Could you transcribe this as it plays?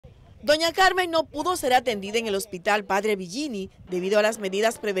Doña Carmen no pudo ser atendida en el hospital Padre Billini debido a las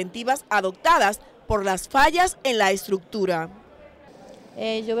medidas preventivas adoptadas por las fallas en la estructura.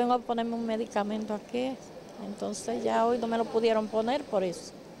 Yo vengo a ponerme un medicamento aquí, entonces ya hoy no me lo pudieron poner por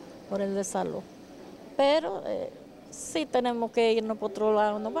eso, por el desalojo. Pero sí tenemos que irnos por otro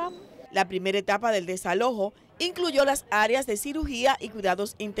lado, nos vamos. La primera etapa del desalojo incluyó las áreas de cirugía y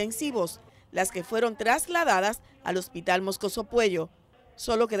cuidados intensivos, las que fueron trasladadas al Hospital Moscoso Puello.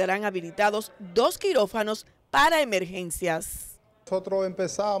 Solo quedarán habilitados 2 quirófanos para emergencias. Nosotros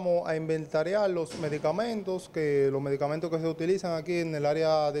empezamos a inventariar los medicamentos que se utilizan aquí en el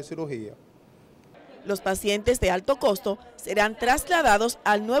área de cirugía. Los pacientes de alto costo serán trasladados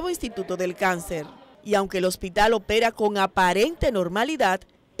al nuevo Instituto del Cáncer. Y aunque el hospital opera con aparente normalidad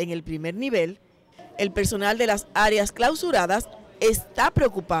en el primer nivel, el personal de las áreas clausuradas está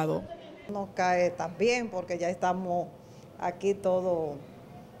preocupado. No cae tan bien porque ya estamos aquí todos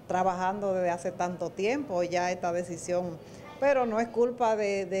trabajando desde hace tanto tiempo, ya esta decisión, pero no es culpa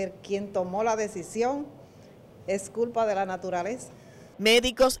de quien tomó la decisión, es culpa de la naturaleza.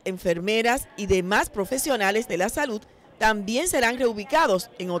 Médicos, enfermeras y demás profesionales de la salud también serán reubicados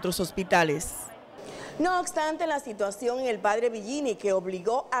en otros hospitales. No obstante, la situación en el Padre Billini, que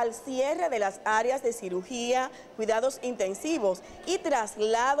obligó al cierre de las áreas de cirugía, cuidados intensivos y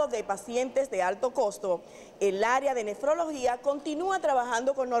traslado de pacientes de alto costo, el área de nefrología continúa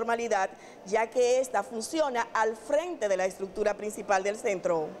trabajando con normalidad, ya que esta funciona al frente de la estructura principal del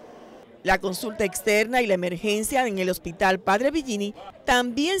centro. La consulta externa y la emergencia en el Hospital Padre Billini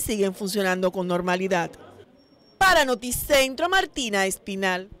también siguen funcionando con normalidad. Para Noticentro, Martina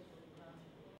Espinal.